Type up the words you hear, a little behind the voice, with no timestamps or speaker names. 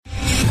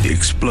the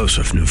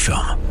explosive new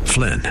film,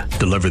 Flynn,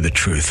 deliver the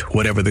truth,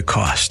 whatever the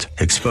cost,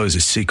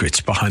 exposes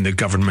secrets behind the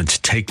government's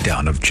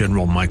takedown of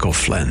General Michael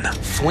Flynn.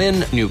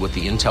 Flynn knew what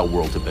the intel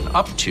world had been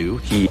up to.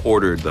 He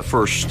ordered the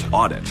first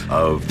audit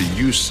of the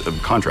use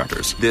of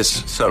contractors.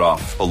 This set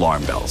off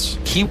alarm bells.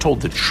 He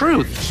told the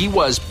truth. He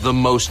was the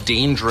most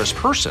dangerous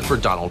person for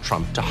Donald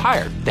Trump to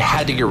hire. They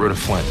had to get rid of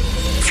Flynn.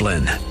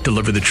 Flynn,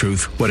 deliver the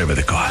truth, whatever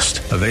the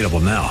cost. Available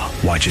now.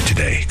 Watch it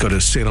today. Go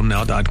to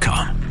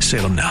salemnow.com.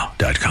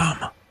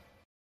 salemnow.com.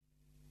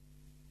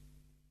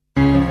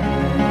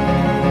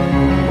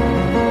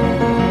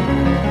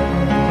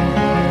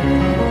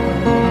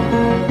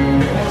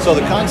 So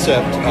the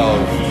concept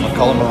of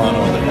McCullough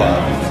Morano in the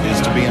pub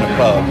is to be in a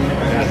pub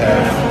and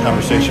have a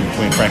conversation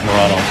between Frank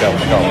Morano and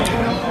Calvin McCullough.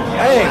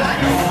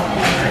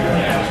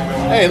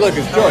 Hey, look,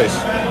 it's Joyce.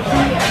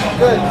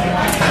 Good.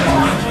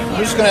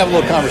 We're just going to have a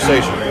little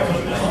conversation.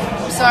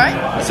 Sorry?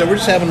 I said we're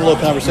just having a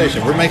little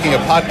conversation. We're making a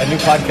new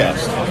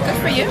podcast.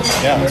 Good for you.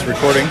 Yeah, it's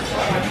recording,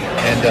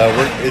 and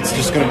it's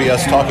just going to be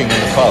us talking in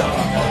the pub.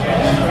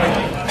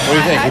 What do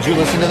you think? Would you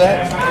listen to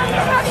that?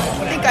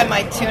 I think I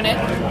might tune in.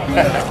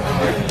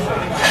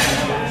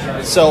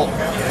 So,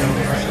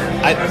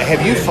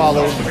 have you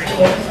followed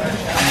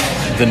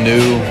the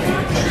new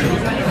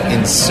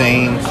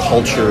insane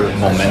culture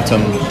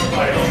momentum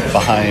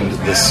behind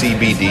the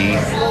CBD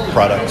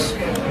products?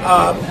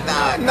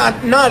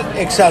 Not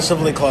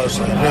excessively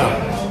closely,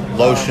 no.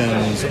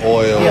 Lotions,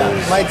 oils.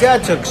 Yeah, my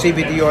dad took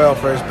CBD oil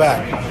for his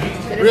back.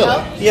 Did it Really?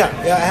 help? Yeah,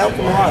 it helped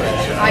him a lot.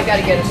 I got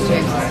to get it to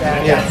James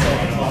instead.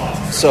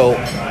 Yeah. So,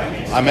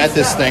 I'm at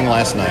this thing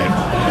last night.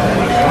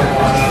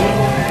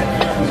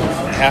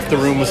 Half the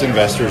room was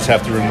investors,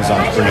 half the room was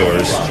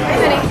entrepreneurs.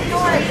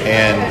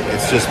 And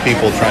it's just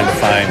people trying to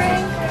find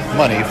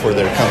money for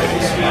their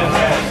companies.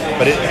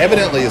 But it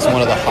evidently is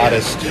one of the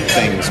hottest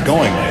things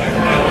going right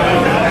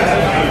now.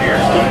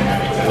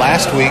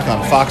 Last week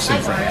on Fox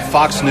News,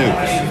 Fox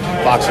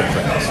and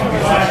Friends,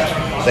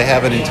 they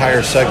have an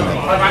entire segment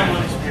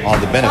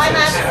on the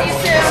benefits.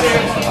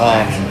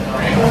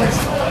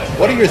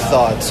 What are your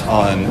thoughts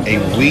on a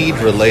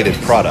weed-related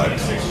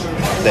product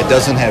that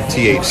doesn't have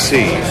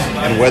THC,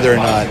 and whether or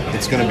not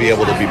it's going to be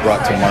able to be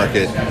brought to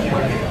market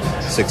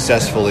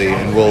successfully,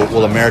 and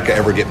will America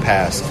ever get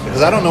passed?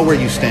 Because I don't know where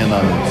you stand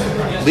on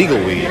legal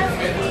weed,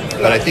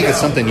 but I think it's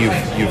something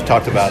you've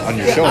talked about on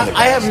your show in the past.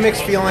 I have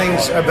mixed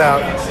feelings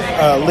about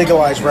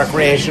legalized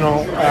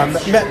recreational,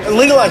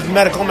 legalized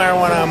medical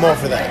marijuana. I'm all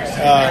for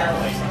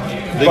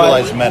that.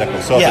 Legalized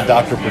medical, so if the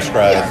doctor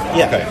prescribed.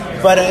 Yeah. Okay.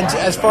 But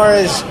as far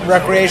as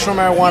recreational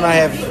marijuana, I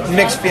have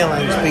mixed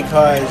feelings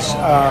because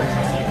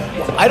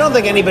I don't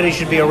think anybody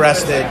should be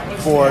arrested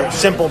for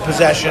simple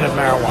possession of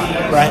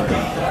marijuana, right?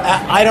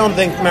 I don't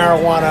think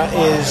marijuana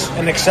is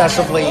an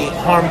excessively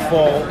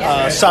harmful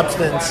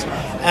substance.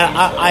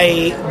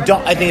 I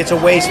think it's a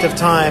waste of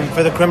time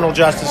for the criminal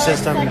justice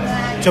system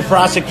to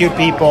prosecute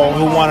people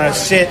who want to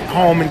sit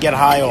home and get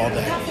high all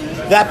day.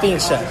 That being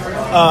said,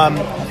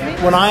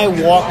 when I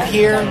walk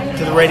here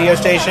to the radio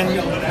station,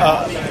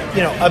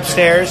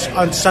 upstairs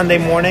on Sunday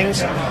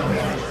mornings,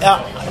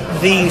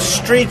 the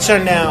streets are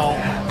now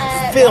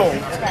filled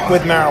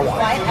with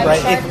marijuana,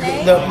 right?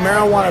 The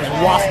marijuana is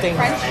wafting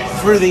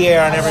through the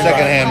air on everybody.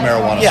 Secondhand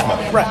marijuana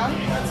smoke.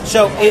 Right.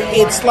 So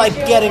it's like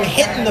getting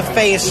hit in the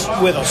face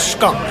with a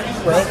skunk,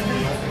 right?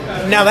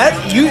 Now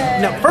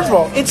first of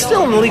all, it's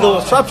still an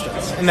illegal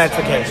substance, and that's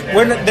the case.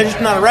 They're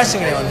just not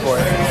arresting anyone for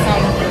it.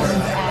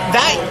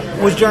 That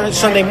was during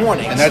Sunday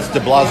morning. And that's de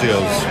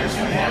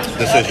Blasio's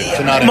decision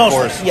to not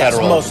enforce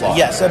federal law.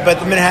 Yes, but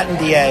the Manhattan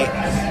DA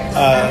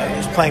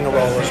is playing a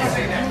role as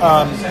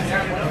well.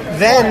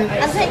 Then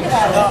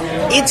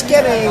it's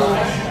getting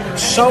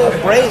so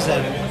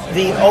brazen,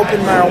 the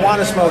open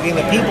marijuana smoking,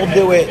 that people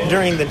do it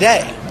during the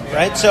day,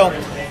 right? So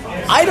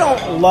I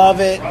don't love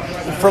it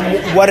from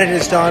what it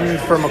has done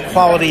from a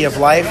quality of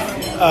life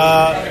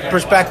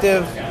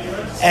perspective.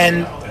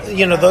 And,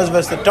 those of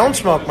us that don't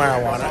smoke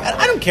marijuana, and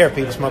I don't care if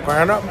people smoke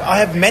marijuana. I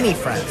have many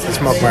friends that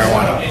smoke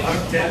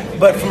marijuana.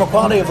 But from a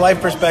quality of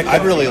life perspective,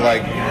 I'd really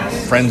like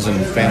friends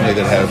and family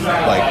that have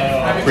like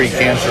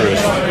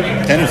pre-cancerous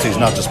tendencies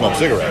not to smoke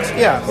cigarettes.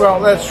 Yeah, well,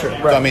 that's true.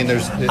 Right. So, I mean,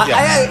 there's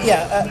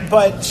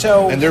but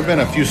so and there have been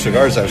a few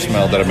cigars I've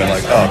smelled that have been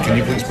like, oh, can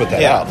you please put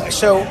that out? Like,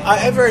 so I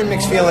have very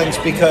mixed feelings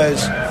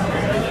because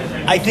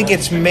I think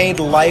it's made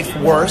life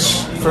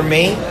worse for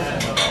me.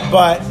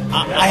 But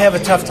I have a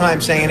tough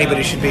time saying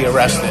anybody should be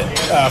arrested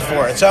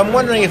for it. So I'm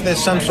wondering if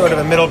there's some sort of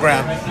a middle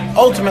ground.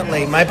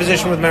 Ultimately, my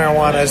position with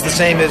marijuana is the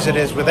same as it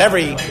is with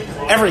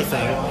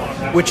everything,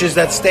 which is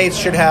that states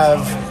should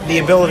have the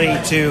ability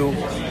to...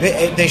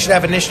 They should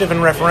have initiative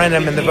and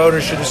referendum, and the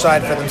voters should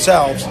decide for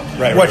themselves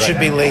what should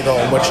be legal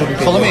and what shouldn't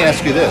be legal. So let me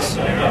ask you this.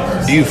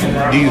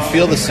 Do you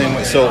feel the same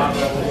way? So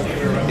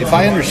if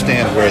I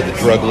understand where the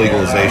drug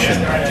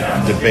legalization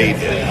debate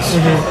is,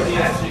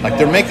 like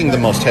they're making the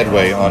most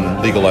headway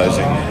on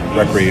legalizing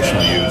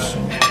recreational use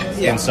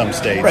in some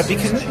states. Right,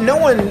 because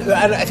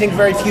I think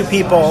very few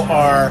people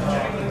are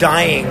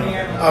dying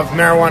of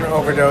marijuana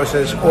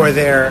overdoses or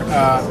they're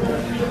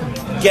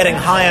getting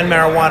high on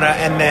marijuana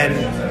and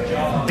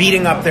then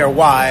beating up their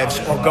wives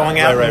or going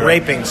out and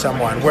raping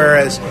someone,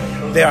 whereas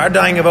they are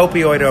dying of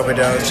opioid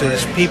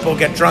overdoses. People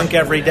get drunk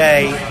every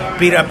day,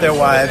 beat up their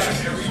wives,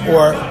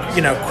 or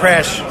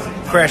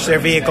crash their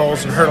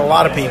vehicles and hurt a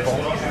lot of people.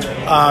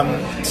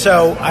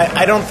 So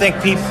I don't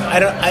think people.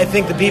 I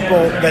think the people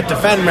that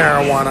defend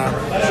marijuana,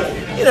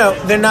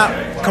 they're not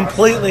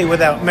completely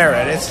without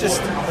merit. It's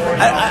just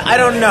I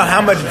don't know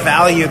how much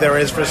value there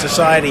is for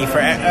society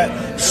for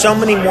so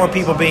many more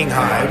people being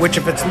high. Which,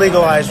 if it's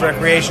legalized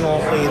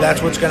recreationally,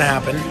 that's what's going to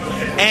happen.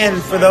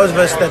 And for those of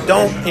us that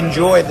don't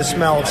enjoy the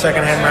smell of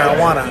secondhand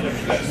marijuana,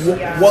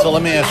 so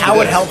let me ask you how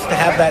this. it helps to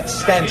have that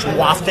stench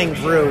wafting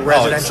through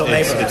residential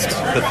neighborhoods. It's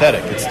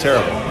pathetic. It's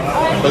terrible.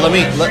 But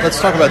let's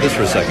talk about this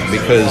for a second,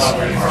 because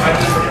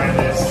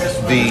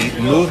the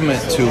movement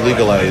to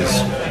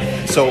legalize.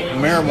 So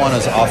marijuana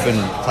is often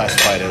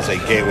classified as a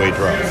gateway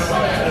drug,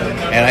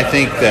 and I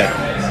think that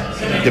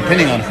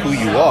depending on who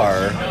you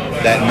are,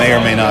 that may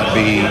or may not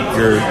be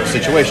your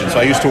situation. So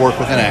I used to work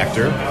with an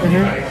actor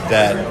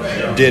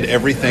that did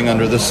everything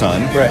under the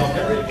sun,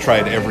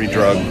 tried every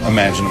drug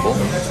imaginable,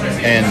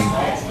 and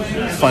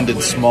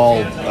funded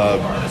small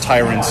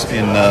tyrants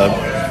in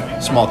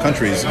small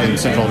countries in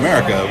Central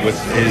America with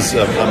his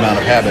amount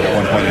of habit at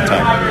one point in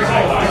time.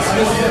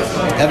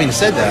 Having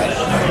said that,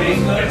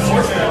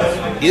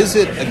 is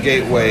it a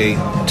gateway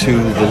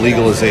to the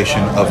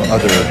legalization of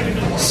other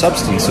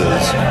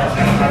substances?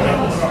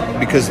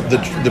 Because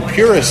the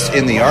purists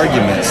in the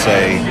argument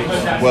say,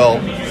 well,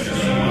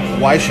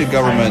 why should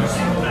government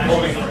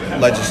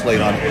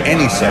legislate on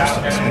any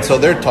substance? And so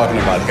they're talking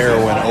about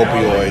heroin,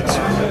 opioids,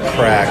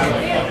 crack,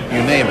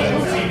 you name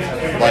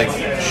it. Like,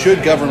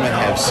 should government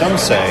have some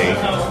say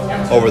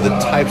over the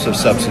types of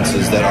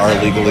substances that are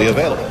legally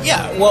available?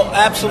 Yeah, well,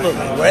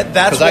 absolutely. Right?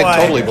 That's why I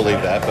totally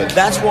believe that. But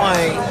that's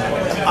why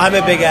I'm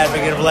a big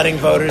advocate of letting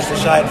voters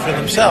decide for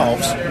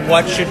themselves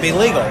what should be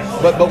legal.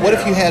 But what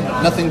if you had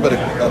nothing but a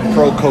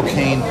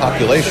pro-cocaine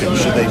population?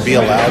 Should they be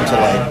allowed to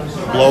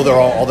blow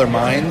all their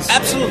minds?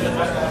 Absolutely.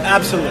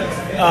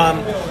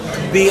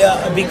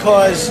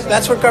 Because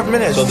that's what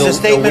government is. So it's a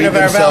statement of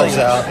our values.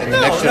 Out, and the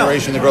next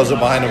generation that grows up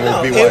behind them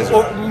will be wiser.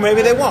 Or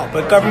maybe they won't,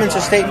 but government's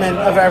a statement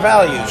of our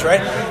values,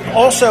 right?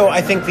 Also,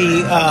 I think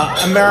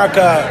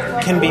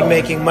America can be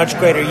making much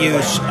greater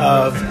use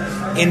of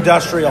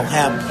industrial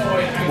hemp,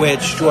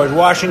 which George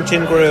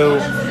Washington grew,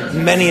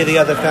 many of the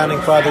other founding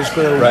fathers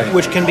grew,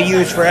 which can be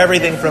used for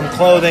everything from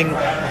clothing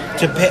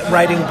to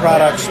writing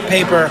products,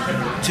 paper,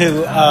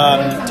 to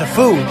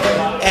food.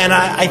 And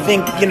I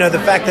think, the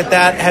fact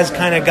that has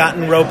kind of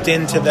gotten roped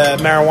into the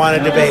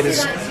marijuana debate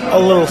is a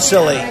little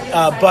silly.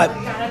 But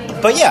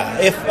yeah,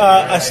 if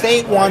a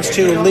state wants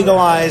to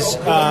legalize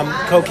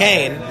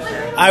cocaine,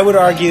 I would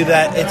argue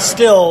that it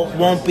still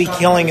won't be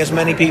killing as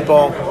many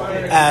people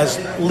as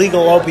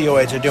legal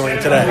opioids are doing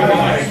today.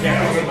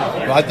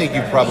 Well, I think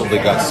you've probably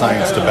got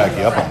science to back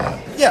you up on that.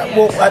 Yeah,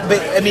 well,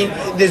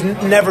 there's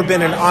never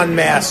been an en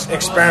masse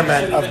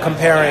experiment of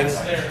comparing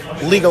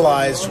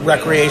legalized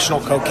recreational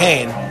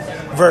cocaine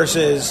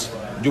versus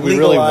do we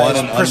really want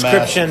an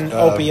prescription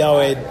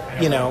opioid,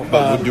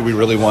 But do we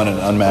really want an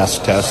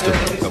unmasked test of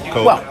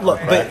coke? Well, look,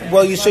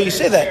 you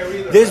say that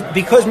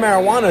because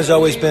marijuana has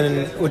always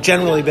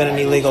generally been an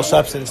illegal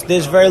substance.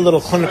 There's very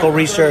little clinical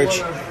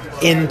research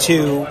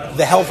into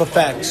the health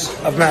effects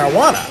of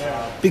marijuana,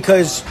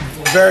 because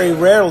very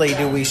rarely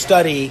do we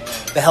study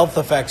the health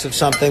effects of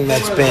something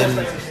that's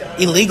been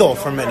illegal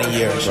for many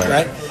years,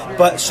 right?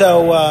 But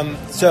I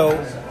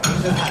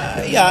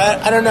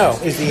don't know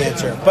is the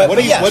answer. But what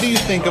do you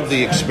think of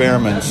the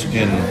experiments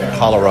in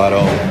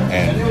Colorado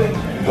and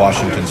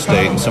Washington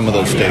State and some of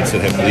those states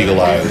that have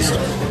legalized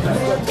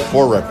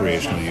for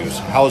recreational use?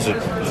 How has it,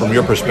 from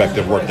your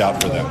perspective, worked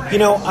out for them? I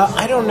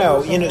don't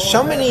know.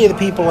 So many of the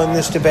people in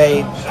this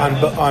debate on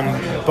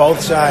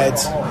both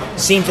sides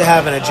seem to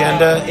have an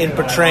agenda in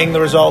portraying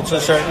the results a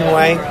certain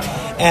way,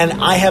 and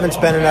I haven't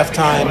spent enough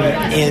time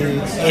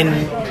in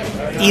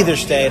either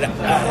state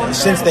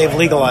since they've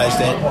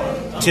legalized it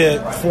to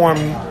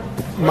form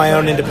my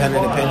own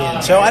independent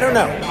opinion. So I don't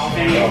know.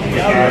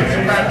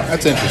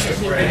 That's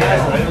interesting.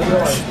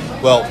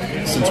 Well,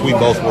 since we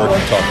both work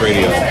in talk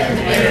radio,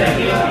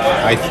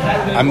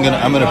 I'm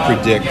gonna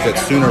predict that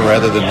sooner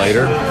rather than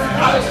later,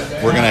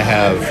 we're gonna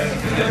have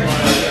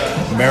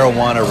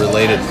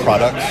marijuana-related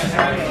products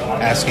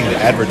asking to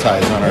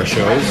advertise on our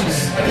shows.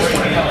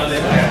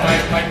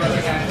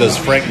 Does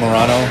Frank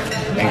Morano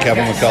and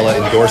Kevin McCullough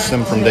endorse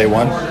them from day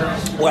one?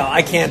 Well,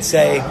 I can't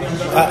say.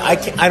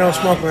 I don't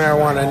smoke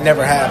marijuana,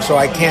 never have, so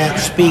I can't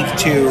speak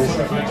to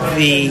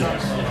the.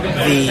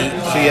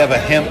 So you have a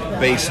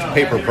hemp-based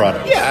paper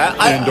product. Yeah,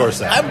 I endorse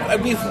that.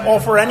 I'd be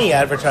all for any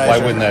advertising. Why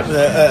wouldn't that?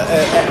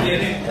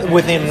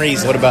 Within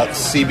reason. What about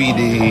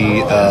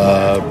CBD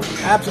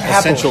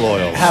essential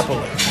oils? Happily.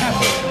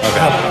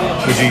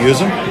 Okay. Would you use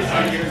them?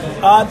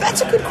 That's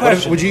a good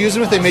question. Would you use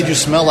them if they made you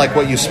smell like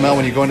what you smell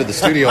when you go into the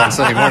studio on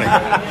Sunday morning?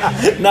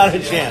 Not a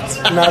chance.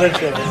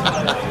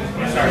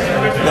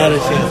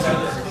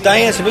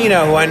 Diane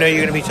Savino, who I know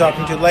you're going to be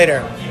talking to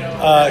later,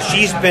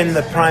 she's been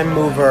the prime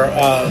mover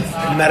of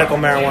medical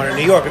marijuana in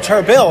New York. It's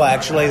her bill,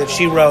 actually, that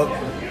she wrote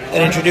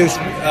and introduced,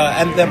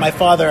 and that my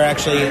father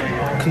actually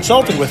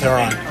consulted with her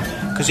on,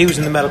 because he was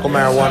in the medical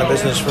marijuana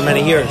business for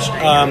many years.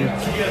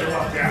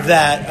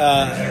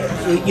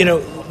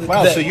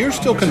 Wow, so you're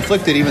still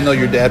conflicted even though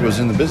your dad was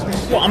in the business?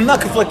 Well, I'm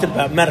not conflicted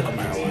about medical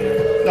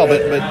marijuana. No,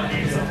 but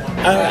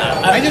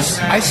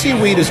I see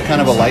weed as kind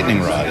of a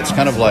lightning rod. It's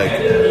kind of like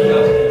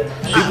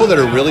people that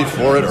are really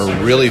for it are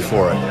really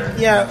for it.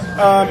 Yeah,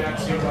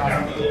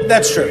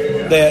 that's true.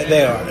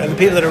 They are. And the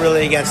people that are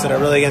really against it are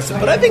really against it.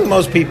 But I think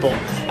most people,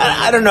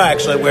 I don't know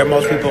actually where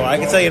most people are. I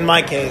can tell you in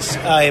my case,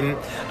 I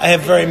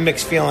have very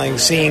mixed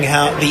feelings seeing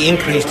how the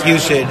increased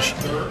usage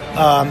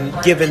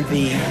given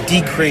the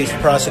decreased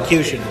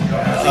prosecution.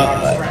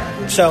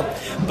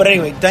 But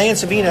anyway, Diane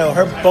Savino,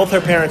 both her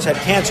parents had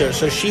cancer,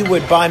 so she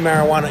would buy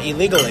marijuana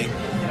illegally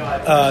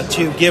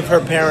to give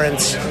her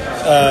parents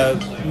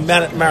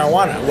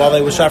marijuana while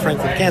they were suffering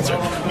from cancer.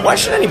 Why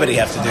should anybody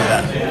have to do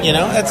that?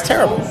 That's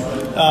terrible.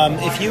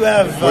 If you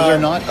have, were there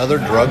not other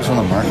drugs on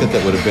the market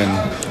that would have been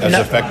as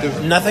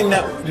effective? Nothing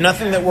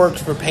that worked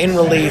for pain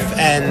relief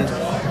and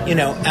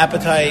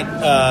appetite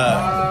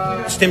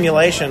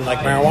stimulation like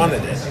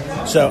marijuana did.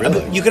 So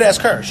really? You could ask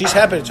her; she's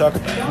happy to talk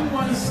about it.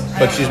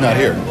 But she's not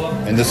here,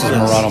 and this is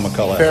Morano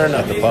McCullough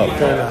at the pub.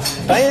 Fair enough.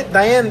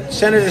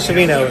 Senator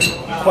Savino is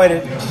quite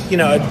a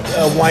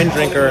wine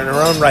drinker in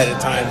her own right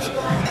at times.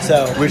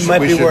 So we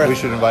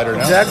should invite her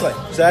now. Exactly.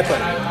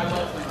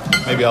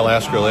 Maybe I'll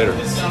ask her later.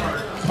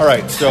 All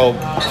right. So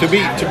to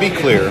be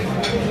clear,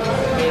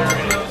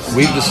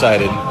 we've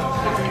decided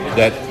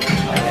that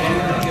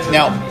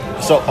now.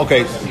 So,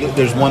 okay,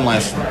 there's one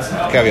last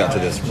caveat to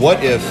this.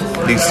 What if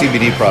these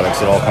CBD products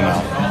that all come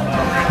out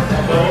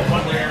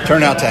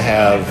turn out to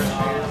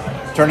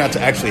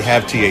actually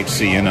have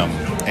THC in them,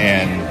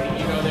 and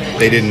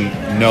they didn't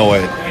know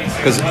it?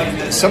 Because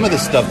some of the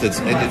stuff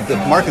the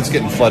market's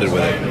getting flooded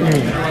with it,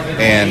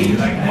 and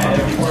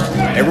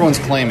everyone's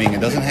claiming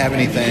it doesn't have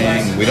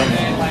anything. We don't,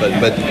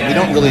 but we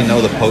don't really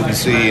know the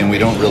potency, and we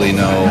don't really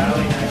know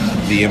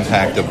the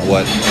impact of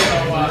what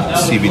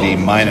CBD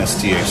minus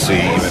THC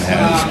even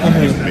has on a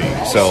human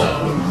being. So,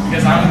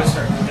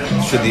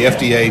 should the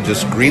FDA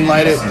just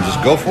greenlight it and just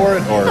go for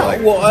it, or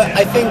like? Well,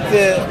 I think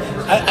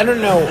I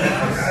don't know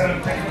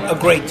a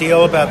great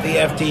deal about the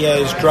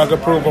FDA's drug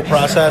approval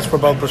process for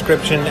both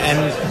prescription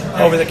and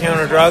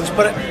over-the-counter drugs,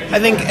 but I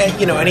think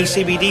any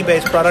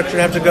CBD-based product should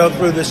have to go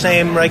through the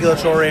same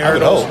regulatory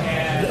hurdles,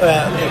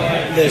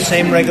 the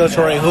same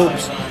regulatory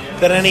hoops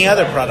that any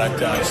other product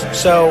does.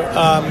 So,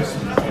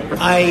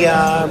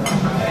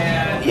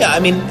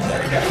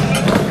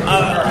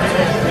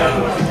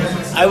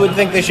 I would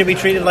think they should be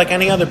treated like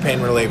any other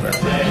pain reliever.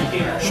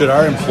 Should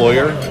our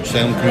employer,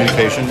 Salem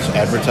Communications,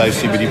 advertise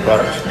CBD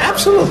products?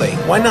 Absolutely.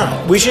 Why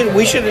not? We should. I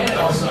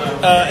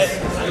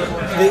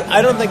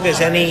don't think there's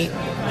any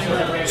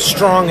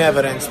strong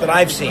evidence that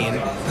I've seen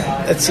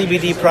that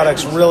CBD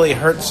products really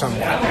hurt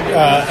someone.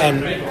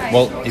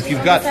 If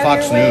you've got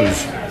Fox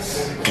News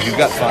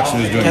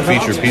doing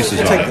feature pieces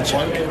on take it. the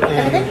check.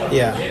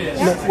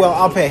 Well,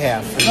 I'll pay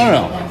half.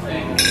 No.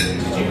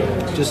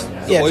 Just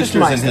oysters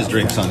my and his stuff.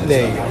 drinks on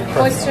There this. you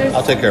go. Oysters.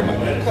 I'll take care of mine.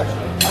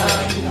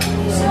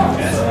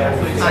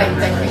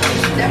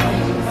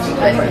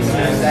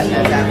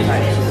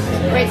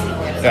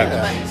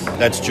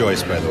 That's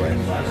Joyce, by the way.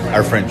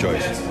 Our friend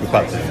Joyce.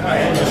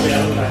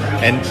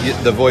 And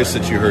the voice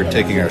that you heard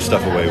taking our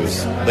stuff away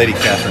was Lady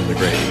Catherine the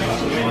Great.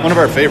 One of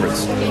our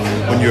favorites.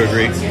 Wouldn't you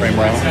agree, Ray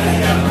Morano?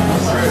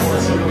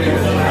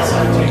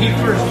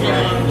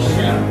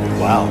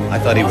 Wow, I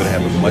thought he would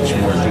have a much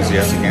more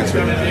enthusiastic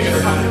answer.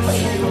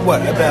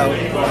 What about?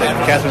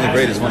 Catherine the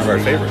Great is one of our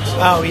favorites.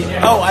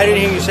 Oh, I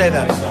didn't hear you say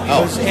that. I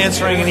was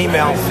answering an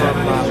email from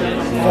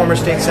former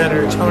State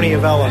Senator Tony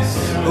Avella,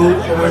 who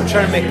we're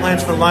trying to make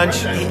plans for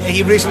lunch.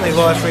 He recently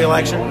lost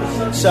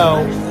re-election,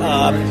 so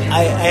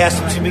I asked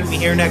him to meet me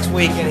here next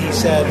week, and he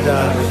said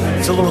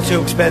it's a little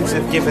too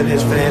expensive given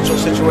his financial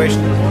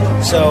situation.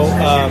 So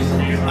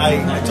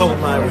I told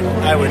him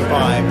I would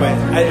buy, but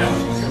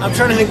I'm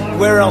trying to think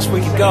where else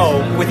we could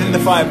go within the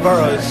 5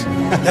 boroughs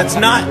that's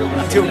not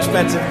too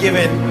expensive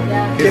given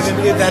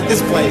that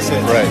this place is.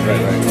 Right.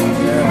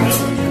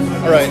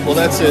 All right, well,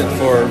 that's it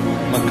for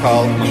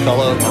McCullough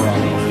Morano.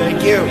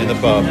 Thank you. In the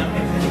pub.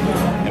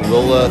 And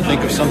we'll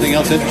think of something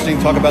else interesting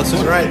to talk about soon.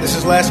 All right, this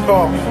is last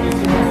call.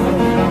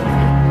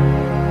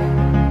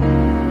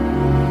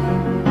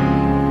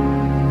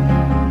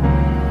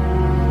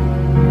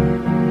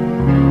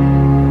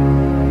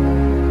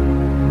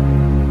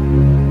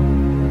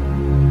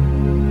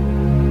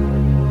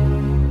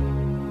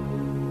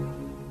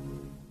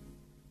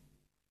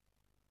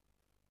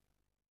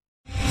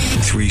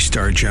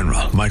 Three-star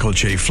General Michael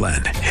J.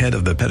 Flynn, head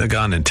of the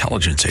Pentagon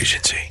Intelligence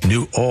Agency,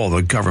 knew all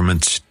the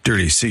government's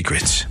dirty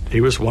secrets. He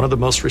was one of the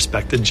most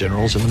respected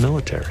generals in the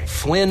military.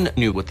 Flynn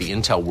knew what the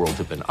intel world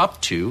had been up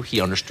to.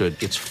 He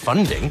understood its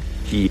funding.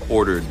 He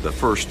ordered the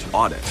first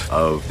audit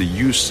of the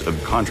use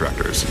of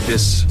contractors.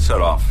 This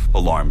set off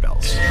alarm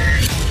bells.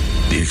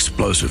 The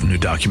explosive new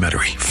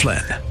documentary,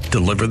 Flynn,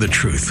 Deliver the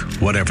truth,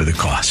 whatever the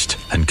cost.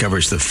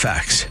 Uncovers the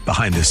facts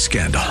behind this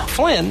scandal.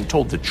 Flynn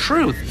told the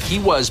truth. He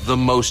was the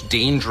most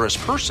dangerous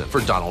person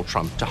for Donald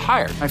Trump to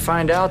hire. I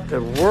find out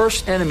the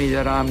worst enemy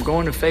that I'm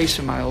going to face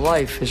in my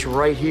life is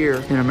right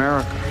here in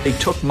America. They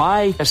took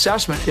my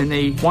assessment and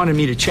they wanted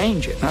me to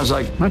change it. And I was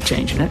like, I'm not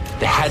changing it.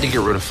 They had to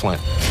get rid of Flynn.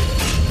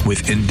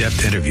 With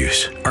in-depth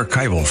interviews,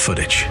 archival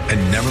footage,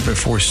 and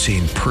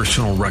never-before-seen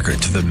personal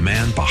records of the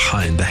man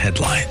behind the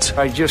headlines.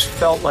 I just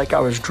felt like I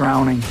was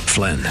drowning.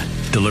 Flynn,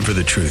 deliver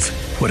the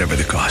truth, whatever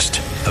the cost.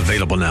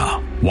 Available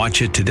now.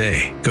 Watch it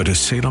today. Go to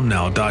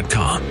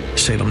salemnow.com.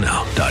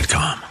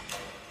 salemnow.com.